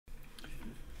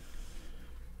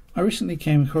I recently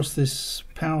came across this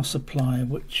power supply,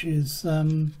 which is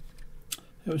it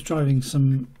was driving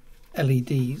some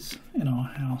LEDs in our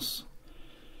house,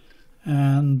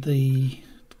 and the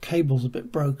cable's a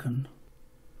bit broken.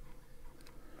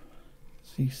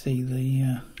 So you see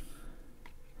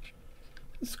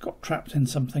it's got trapped in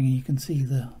something, and you can see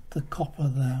the copper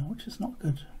there, which is not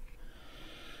good.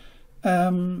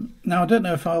 Now I don't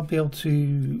know if I'll be able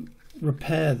to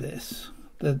repair this.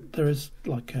 There is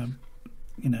like a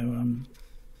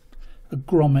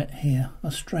grommet here,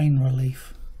 a strain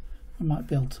relief. I might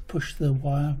be able to push the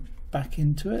wire back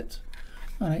into it,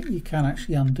 and you can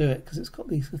actually undo it because it's got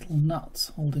these little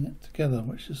nuts holding it together,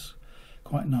 which is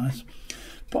quite nice.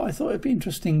 But I thought it'd be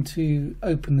interesting to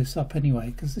open this up anyway,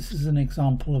 because this is an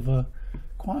example of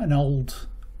quite an old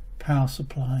power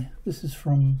supply. This is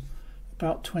from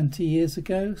about 20 years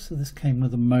ago, so this came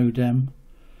with a modem.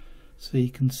 So you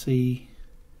can see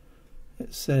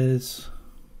it says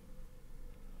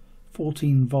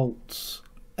 14 volts,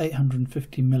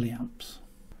 850 milliamps.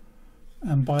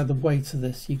 And by the weight of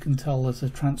this, you can tell there's a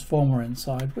transformer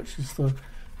inside, which is the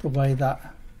way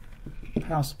that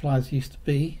power supplies used to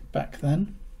be back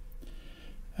then.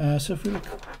 So if we look,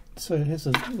 so here's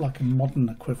like a modern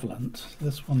equivalent.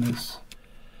 This one is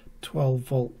 12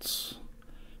 volts,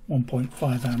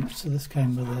 1.5 amps. So this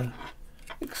came with an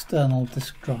external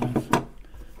disk drive.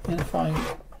 And if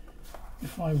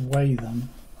I weigh them,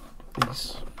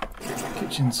 these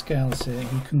kitchen scales here,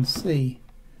 you can see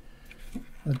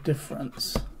the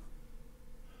difference.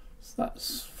 So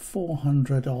that's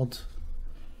 400 odd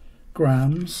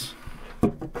grams,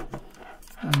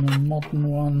 and the modern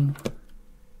one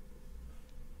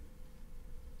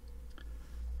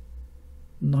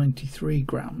 93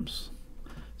 grams.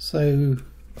 So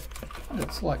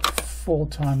it's like 4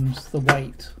 times the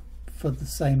weight for the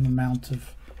same amount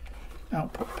of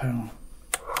output power.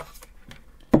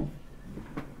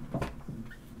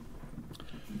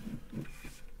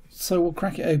 So we'll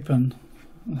crack it open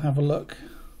and have a look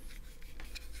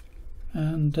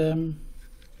and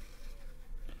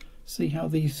see how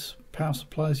these power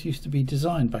supplies used to be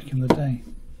designed back in the day.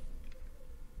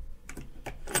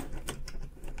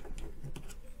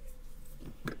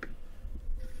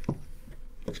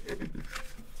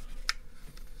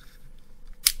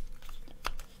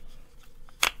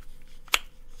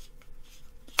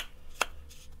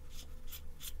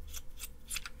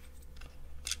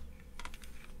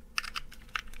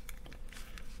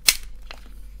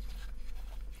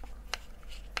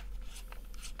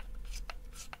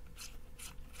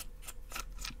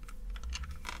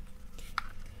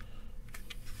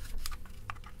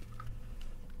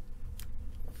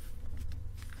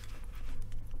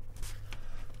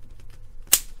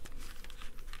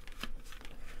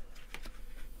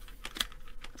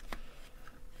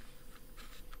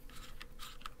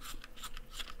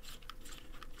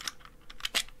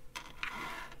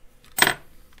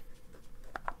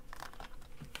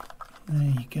 There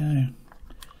you go.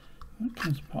 That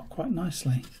comes apart quite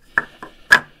nicely.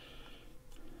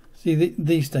 See,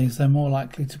 these days they're more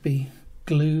likely to be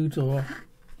glued or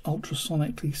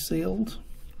ultrasonically sealed,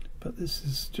 but this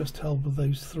is just held with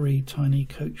those 3 tiny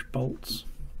coach bolts.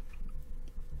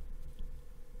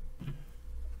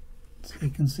 So you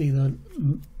can see the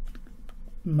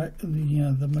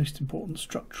most important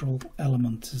structural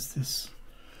element is this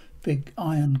big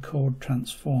iron cord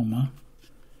transformer.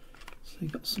 So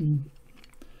you've got some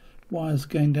wires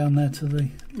going down there to the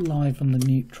live and the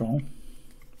neutral,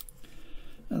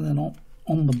 and then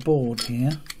on the board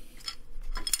here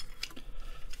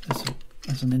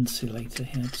there's an insulator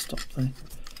here to stop the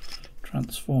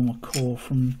transformer core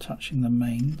from touching the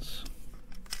mains,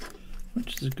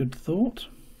 which is a good thought.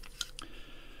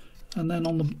 And then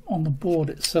on the board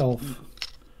itself,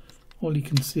 all you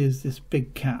can see is this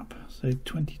big cap, so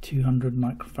 2200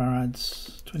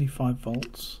 microfarads, 25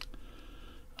 volts,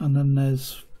 and then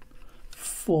there's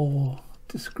 4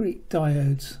 discrete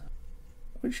diodes,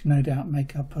 which no doubt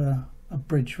make up a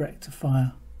bridge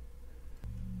rectifier.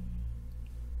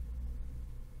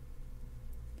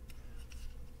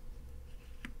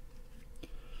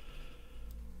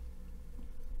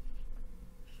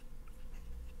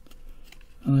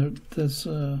 And there's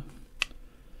a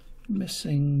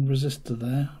missing resistor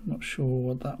there. I'm not sure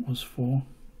what that was for.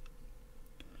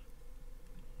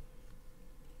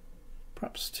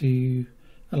 Perhaps to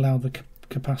allow the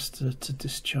capacitor to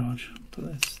discharge,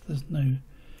 but there's no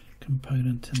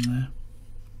component in there.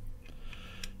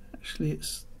 Actually,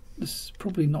 this is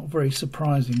probably not very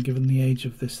surprising given the age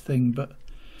of this thing, but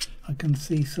I can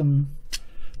see some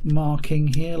marking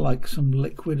here, like some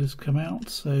liquid has come out,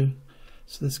 so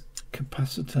this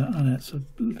capacitor, and it's a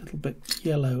little bit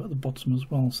yellow at the bottom as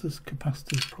well, so this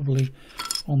capacitor is probably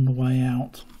on the way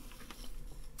out.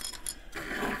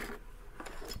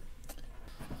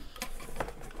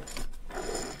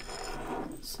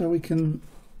 So we can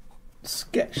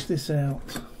sketch this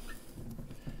out,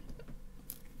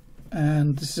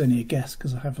 and this is only a guess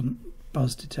because I haven't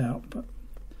buzzed it out, but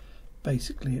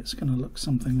basically it's going to look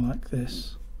something like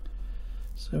this.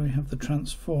 So we have the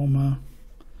transformer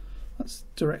that's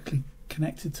directly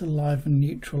connected to live and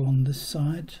neutral on this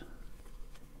side,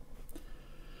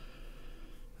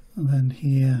 and then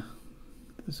here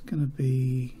there's going to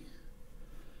be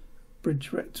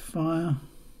bridge rectifier,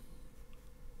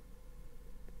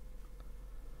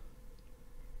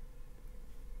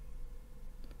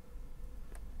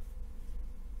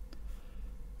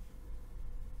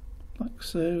 like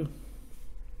so,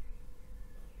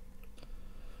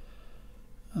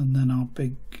 and then our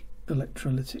big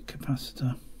electrolytic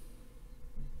capacitor.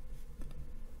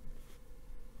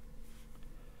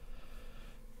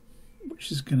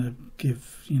 Which is going to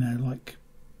give, you know, like,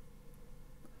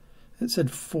 it said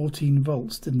 14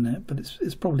 volts, didn't it? But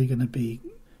it's probably going to be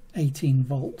 18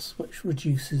 volts, which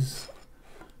reduces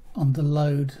under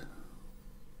load,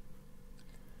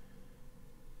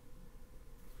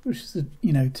 which is a,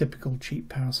 you know, typical cheap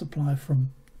power supply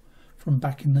from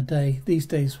back in the day. These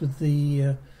days with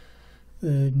the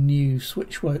new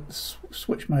switch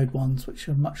mode ones, which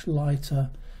are much lighter,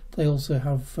 they also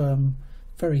have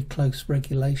very close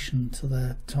regulation to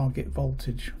their target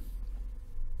voltage.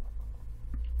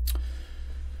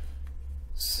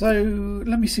 So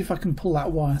let me see if I can pull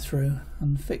that wire through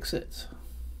and fix it.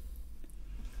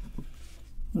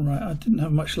 Right, I didn't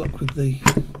have much luck with the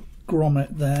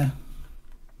grommet there.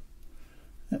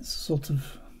 It's a sort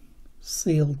of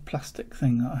sealed plastic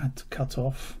thing that I had to cut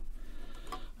off.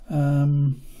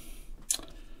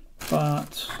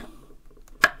 But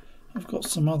I've got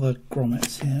some other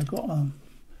grommets here. I've got a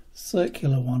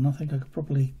circular one. I think I could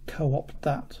probably co-opt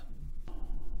that.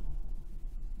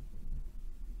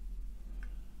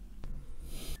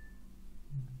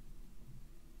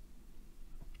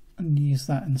 And use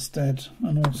that instead.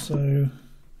 And also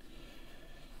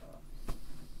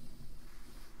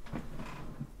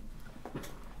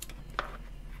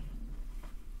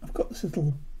I've got this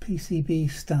little PCB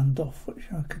standoff which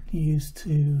I could use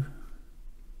to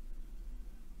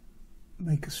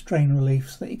make a strain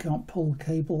relief so that you can't pull the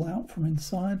cable out from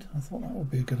inside. I thought that would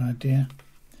be a good idea.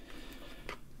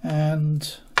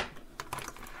 And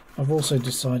I've also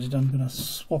decided I'm going to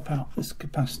swap out this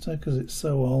capacitor because it's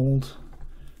so old.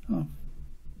 Oh.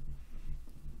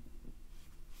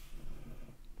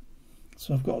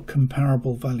 So I've got a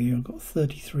comparable value. I've got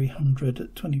 3300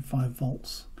 at 25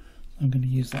 volts. I'm going to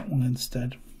use that one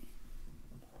instead.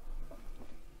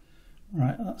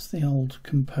 Right, that's the old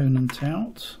component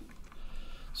out.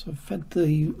 So I've fed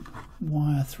the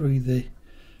wire through the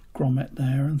grommet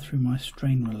there and through my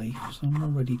strain relief, so I'm all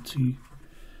ready to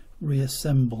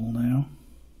reassemble now.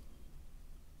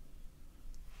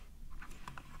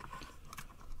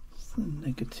 It's the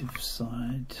negative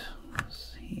side,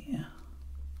 it's here.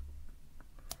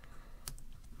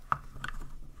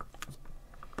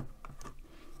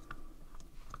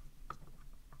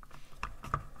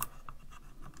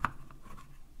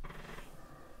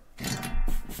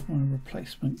 My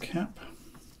replacement cap.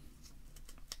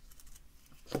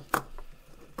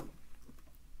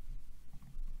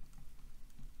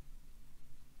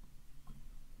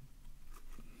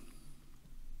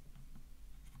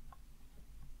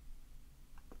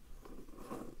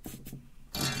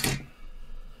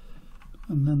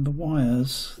 And then the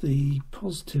wires, the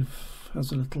positive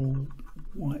has a little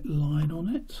white line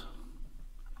on it,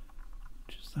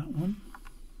 which is that one.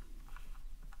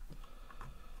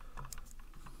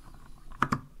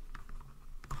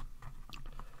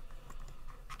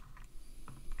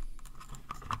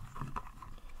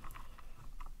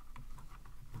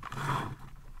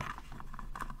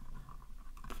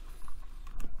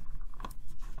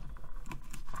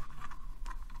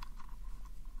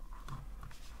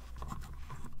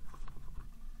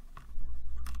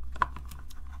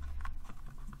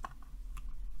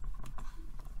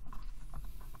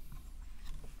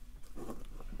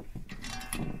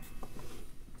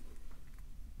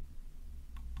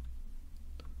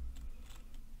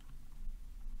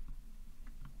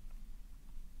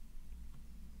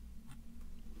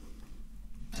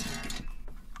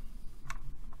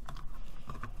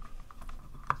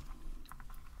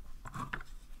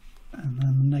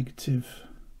 Negative,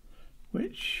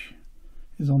 which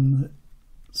is on the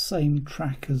same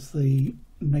track as the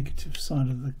negative side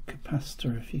of the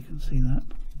capacitor, if you can see that.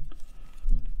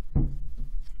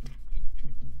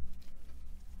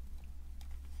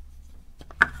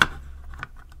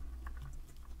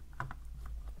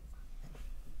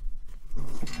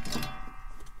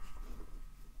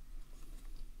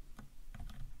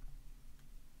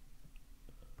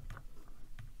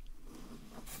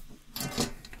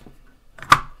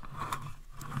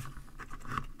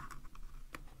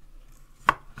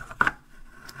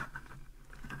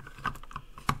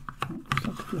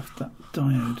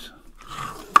 diode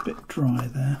a bit dry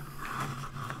there.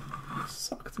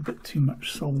 Sucked a bit too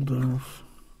much solder off.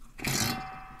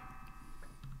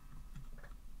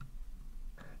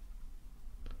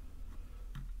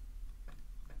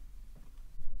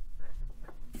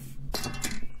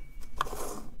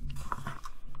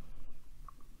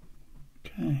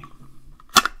 Okay.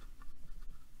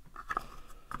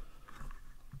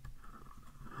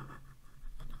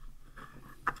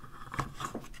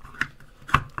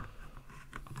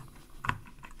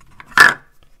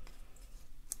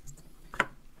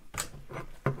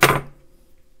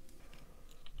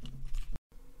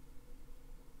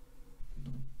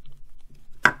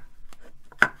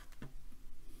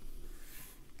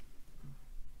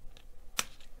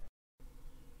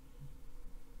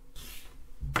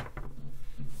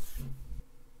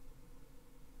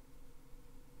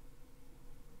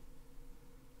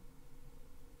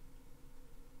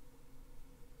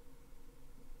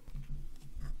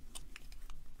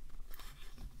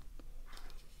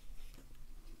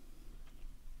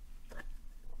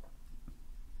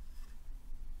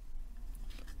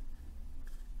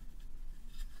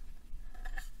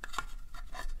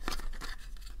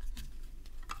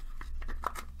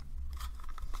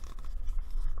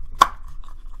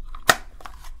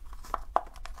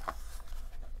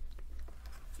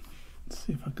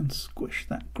 See if I can squish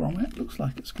that grommet. Looks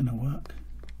like it's going to work.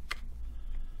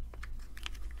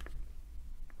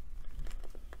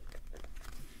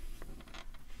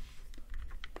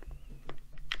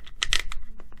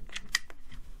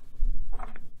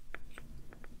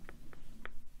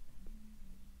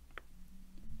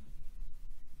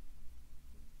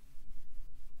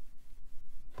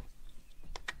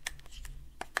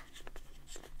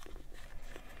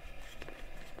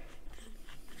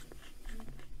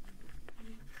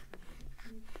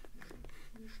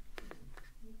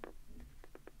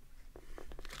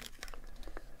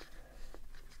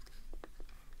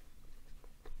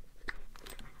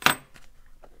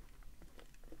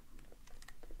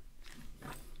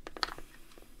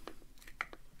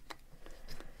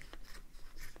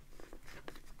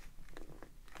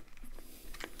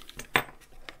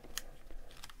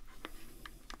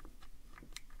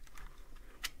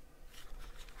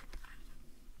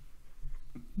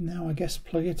 Now I guess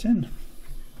plug it in.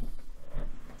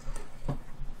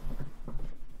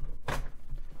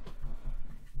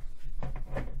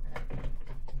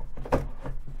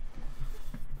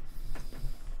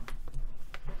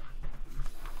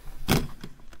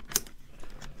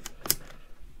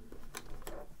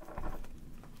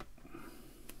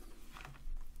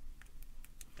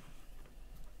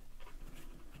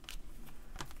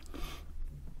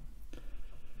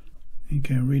 There you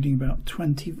go, reading about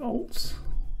 20 volts.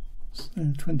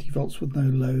 So 20 volts with no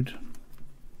load.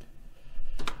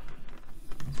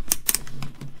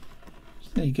 So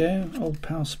there you go, old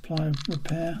power supply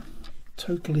repair.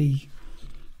 Totally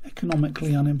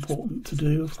economically unimportant to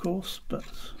do, of course, but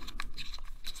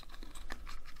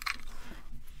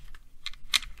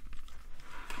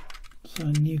so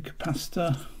a new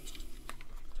capacitor,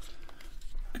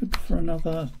 good for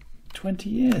another 20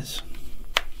 years.